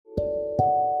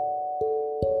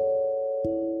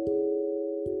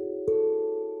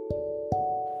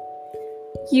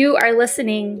You are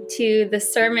listening to the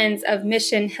sermons of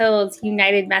Mission Hills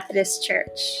United Methodist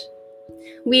Church.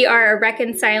 We are a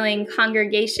reconciling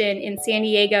congregation in San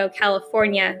Diego,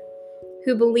 California,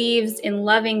 who believes in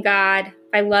loving God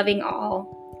by loving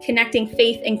all, connecting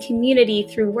faith and community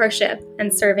through worship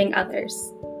and serving others.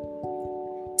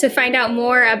 To find out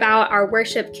more about our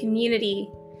worship community,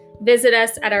 visit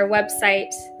us at our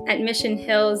website at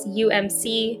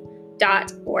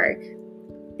missionhillsumc.org.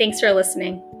 Thanks for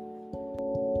listening.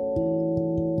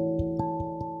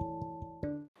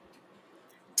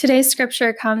 Today's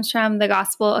scripture comes from the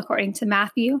Gospel according to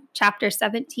Matthew, chapter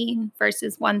 17,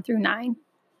 verses 1 through 9.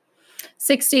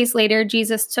 6 days later,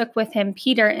 Jesus took with him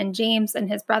Peter and James and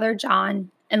his brother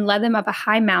John and led them up a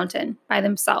high mountain by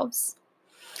themselves.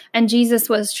 And Jesus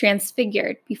was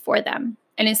transfigured before them,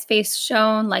 and his face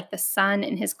shone like the sun,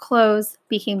 and his clothes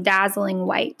became dazzling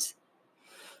white.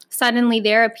 Suddenly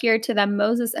there appeared to them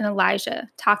Moses and Elijah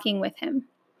talking with him.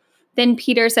 Then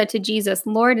Peter said to Jesus,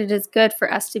 "Lord, it is good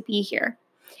for us to be here.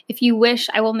 If you wish,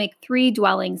 I will make 3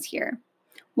 dwellings here,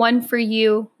 one for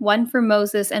you, one for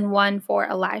Moses, and one for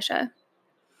Elijah."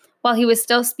 While he was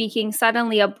still speaking,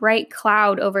 suddenly a bright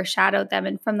cloud overshadowed them,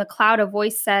 and from the cloud a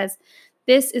voice says,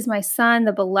 "This is my son,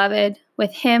 the beloved.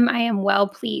 With him I am well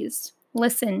pleased.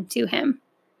 Listen to him."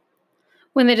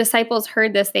 When the disciples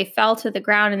heard this, they fell to the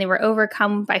ground and they were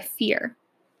overcome by fear.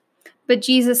 But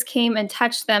Jesus came and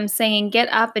touched them, saying, "Get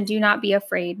up and do not be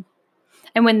afraid."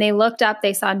 And when they looked up,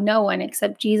 they saw no one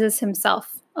except Jesus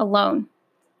himself alone.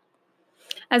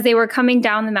 As they were coming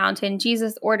down the mountain,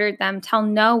 Jesus ordered them, "Tell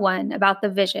no one about the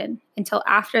vision until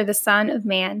after the Son of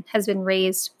Man has been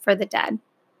raised from the dead."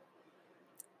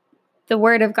 The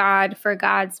word of God for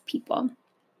God's people.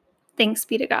 Thanks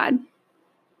be to God.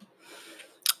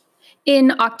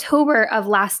 In October of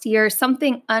last year,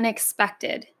 something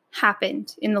unexpected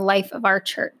happened in the life of our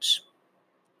church.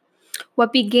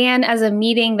 What began as a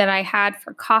meeting that I had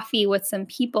for coffee with some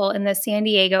people in the San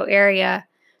Diego area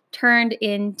turned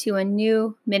into a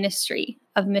new ministry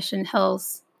of Mission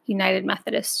Hills United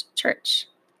Methodist Church.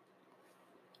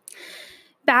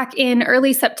 Back in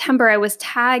early September, I was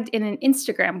tagged in an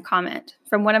Instagram comment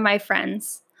from one of my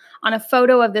friends on a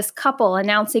photo of this couple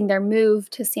announcing their move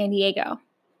to San Diego.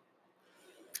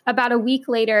 About a week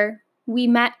later, we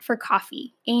met for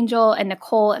coffee, Angel and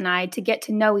Nicole and I, to get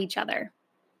to know each other.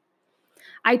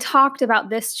 I talked about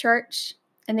this church,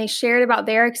 and they shared about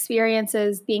their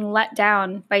experiences being let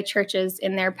down by churches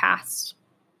in their past.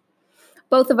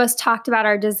 Both of us talked about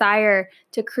our desire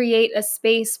to create a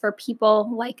space for people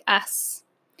like us,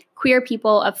 queer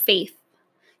people of faith,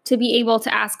 to be able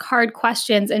to ask hard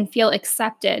questions and feel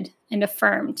accepted and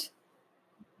affirmed.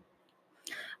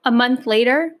 A month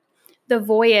later, The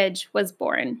Voyage was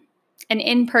born, an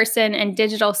in-person and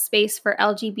digital space for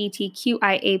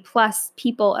LGBTQIA+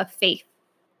 people of faith.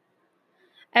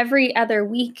 Every other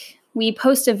week, we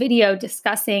post a video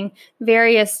discussing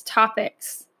various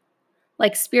topics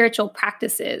like spiritual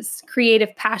practices,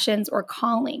 creative passions, or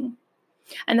calling.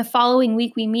 And the following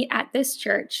week, we meet at this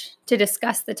church to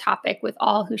discuss the topic with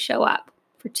all who show up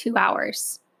for 2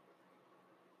 hours.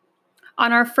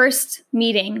 On our first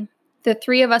meeting, the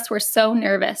 3 of us were so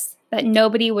nervous that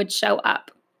nobody would show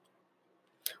up.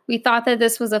 We thought that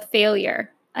this was a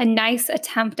failure, a nice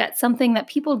attempt at something that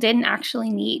people didn't actually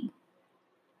need.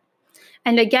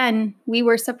 And again, we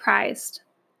were surprised.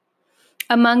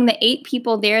 Among the 8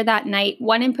 people there that night,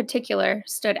 one in particular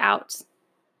stood out.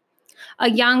 A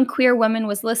young queer woman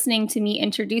was listening to me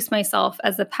introduce myself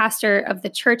as the pastor of the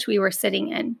church we were sitting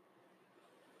in.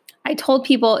 I told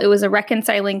people it was a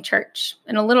reconciling church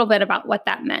and a little bit about what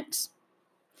that meant.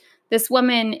 This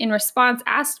woman, in response,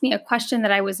 asked me a question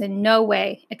that I was in no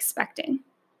way expecting.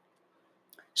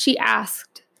 She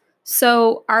asked,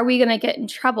 "So, are we going to get in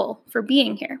trouble for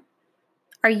being here?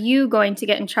 Are you going to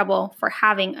get in trouble for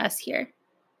having us here?"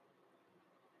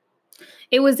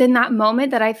 It was in that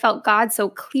moment that I felt God so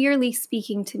clearly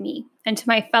speaking to me and to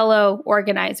my fellow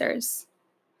organizers.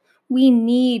 We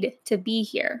need to be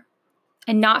here,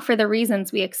 and not for the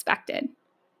reasons we expected.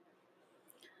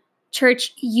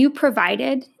 Church, you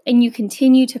provided and you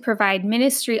continue to provide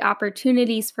ministry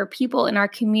opportunities for people in our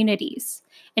communities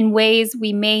in ways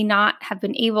we may not have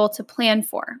been able to plan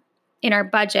for in our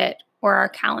budget or our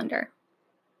calendar.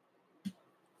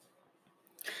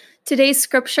 Today's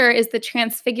scripture is the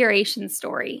Transfiguration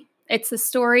story. It's the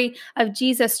story of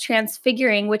Jesus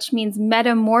transfiguring, which means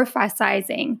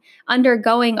metamorphosizing,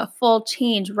 undergoing a full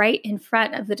change right in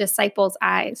front of the disciples'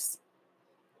 eyes.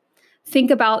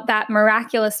 Think about that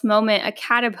miraculous moment a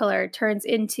caterpillar turns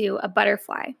into a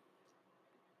butterfly.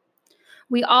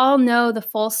 We all know the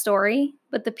full story,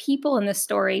 but the people in the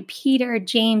story, Peter,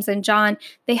 James, and John,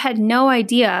 they had no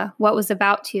idea what was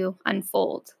about to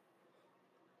unfold.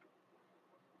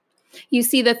 You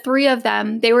see, the three of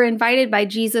them, they were invited by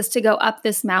Jesus to go up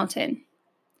this mountain.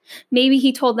 Maybe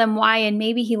he told them why, and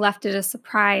maybe he left it a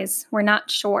surprise. We're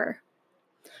not sure.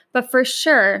 But for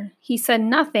sure, he said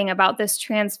nothing about this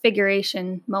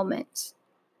transfiguration moment.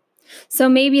 So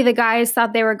maybe the guys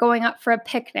thought they were going up for a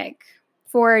picnic,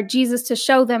 for Jesus to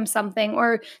show them something,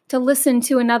 or to listen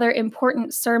to another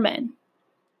important sermon.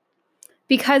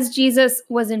 Because Jesus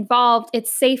was involved,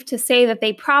 it's safe to say that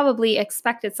they probably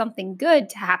expected something good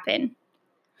to happen.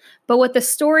 But what the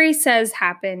story says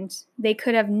happened, they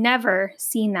could have never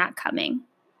seen that coming.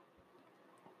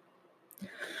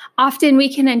 Often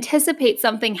we can anticipate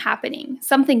something happening,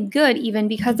 something good even,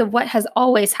 because of what has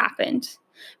always happened,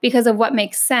 because of what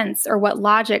makes sense or what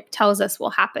logic tells us will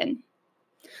happen.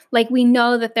 Like we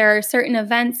know that there are certain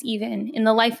events even in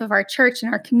the life of our church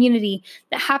and our community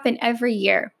that happen every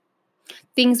year.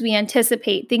 Things we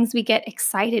anticipate, things we get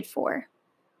excited for.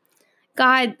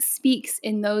 God speaks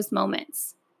in those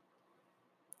moments.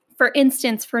 For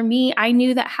instance, for me, I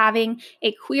knew that having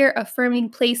a queer affirming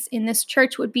place in this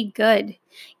church would be good,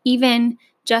 even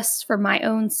just for my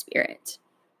own spirit.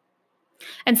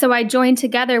 And so I joined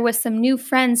together with some new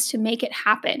friends to make it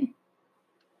happen.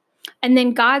 And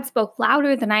then God spoke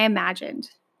louder than I imagined,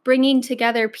 bringing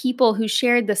together people who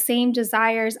shared the same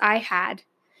desires I had,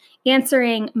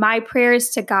 answering my prayers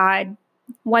to God,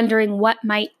 wondering what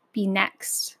might be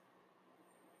next.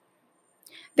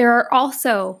 There are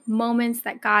also moments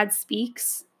that God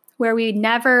speaks where we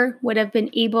never would have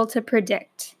been able to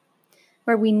predict,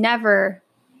 where we never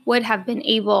would have been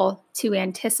able to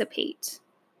anticipate.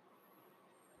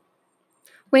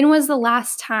 When was the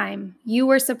last time you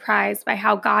were surprised by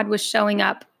how God was showing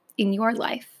up in your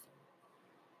life?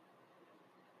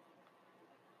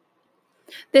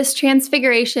 This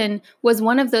transfiguration was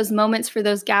one of those moments for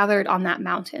those gathered on that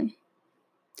mountain.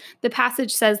 The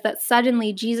passage says that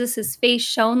suddenly Jesus' face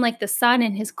shone like the sun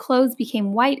and his clothes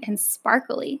became white and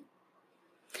sparkly.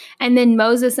 And then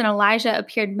Moses and Elijah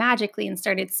appeared magically and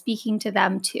started speaking to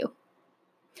them too.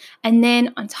 And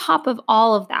then on top of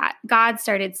all of that, God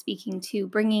started speaking too,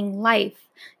 bringing life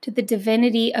to the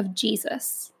divinity of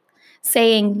Jesus,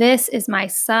 saying, "This is my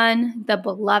son, the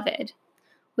beloved.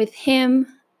 With him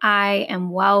I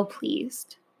am well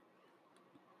pleased."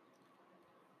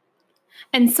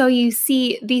 And so you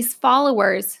see these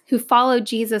followers who followed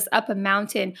Jesus up a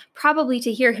mountain, probably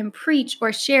to hear him preach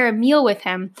or share a meal with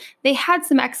him, they had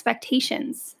some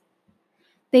expectations.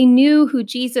 They knew who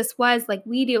Jesus was like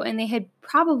we do, and they had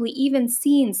probably even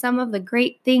seen some of the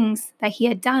great things that he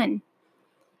had done,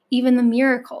 even the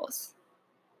miracles.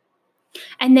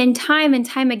 And then time and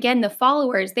time again, the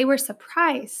followers, they were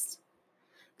surprised.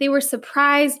 They were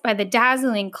surprised by the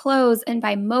dazzling clothes and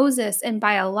by Moses and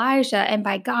by Elijah and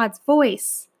by God's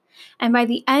voice. And by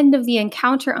the end of the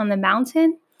encounter on the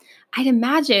mountain, I'd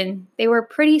imagine they were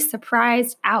pretty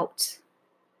surprised out.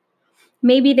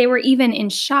 Maybe they were even in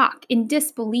shock, in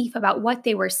disbelief about what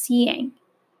they were seeing.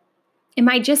 Am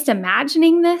I just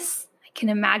imagining this? I can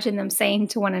imagine them saying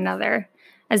to one another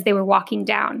as they were walking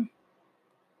down.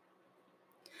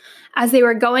 As they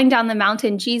were going down the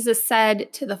mountain, Jesus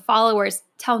said to the followers,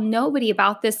 "Tell nobody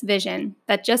about this vision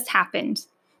that just happened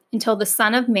until the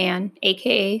Son of Man,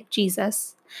 aka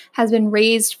Jesus, has been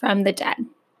raised from the dead."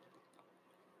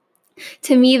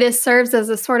 To me, this serves as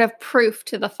a sort of proof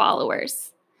to the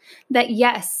followers that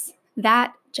yes,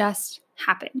 that just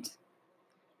happened.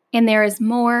 And there is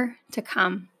more to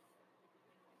come.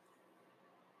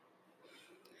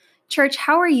 Church,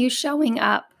 how are you showing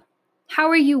up? How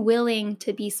are you willing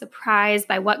to be surprised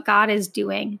by what God is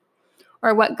doing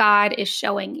or what God is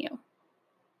showing you?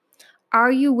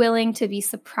 Are you willing to be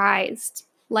surprised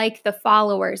like the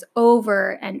followers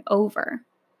over and over,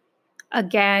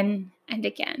 again and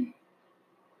again?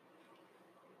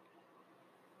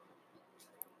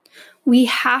 We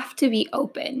have to be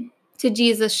open to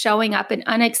Jesus showing up in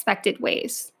unexpected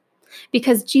ways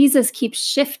because Jesus keeps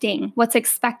shifting what's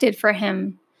expected for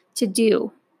him to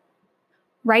do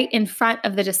right in front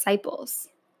of the disciples.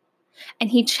 And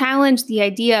he challenged the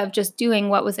idea of just doing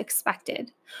what was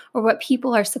expected or what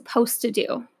people are supposed to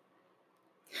do.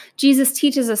 Jesus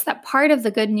teaches us that part of the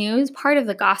good news, part of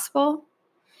the gospel,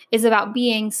 is about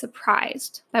being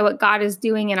surprised by what God is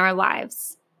doing in our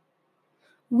lives.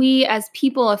 We as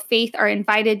people of faith are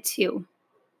invited to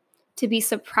be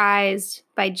surprised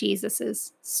by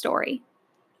Jesus's story.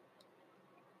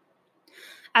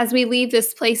 As we leave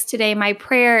this place today, my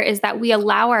prayer is that we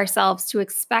allow ourselves to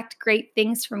expect great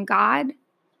things from God,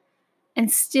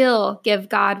 and still give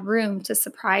God room to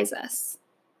surprise us.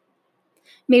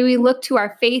 May we look to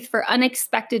our faith for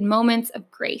unexpected moments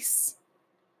of grace.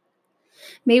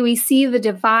 May we see the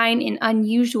divine in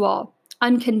unusual,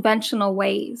 unconventional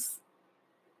ways.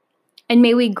 And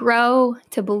may we grow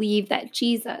to believe that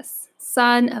Jesus,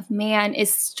 Son of Man,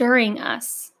 is stirring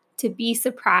us to be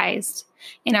surprised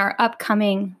in our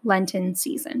upcoming Lenten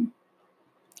season.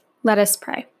 Let us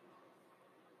pray.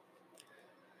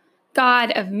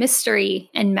 God of mystery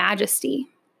and majesty,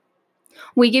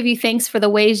 we give you thanks for the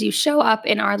ways you show up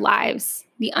in our lives,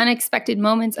 the unexpected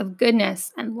moments of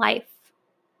goodness and life.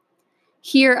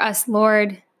 Hear us,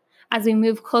 Lord, as we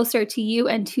move closer to you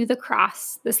and to the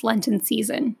cross this Lenten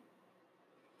season.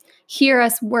 Hear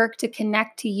us work to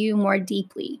connect to you more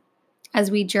deeply as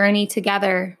we journey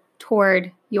together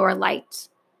toward your light.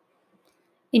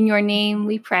 In your name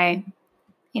we pray.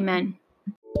 Amen.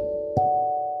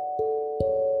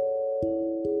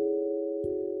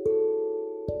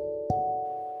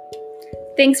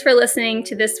 Thanks for listening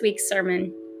to this week's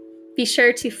sermon. Be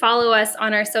sure to follow us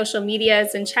on our social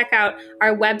medias and check out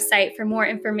our website for more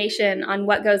information on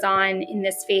what goes on in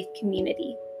this faith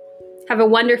community. Have a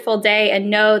wonderful day and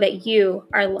know that you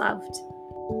are loved.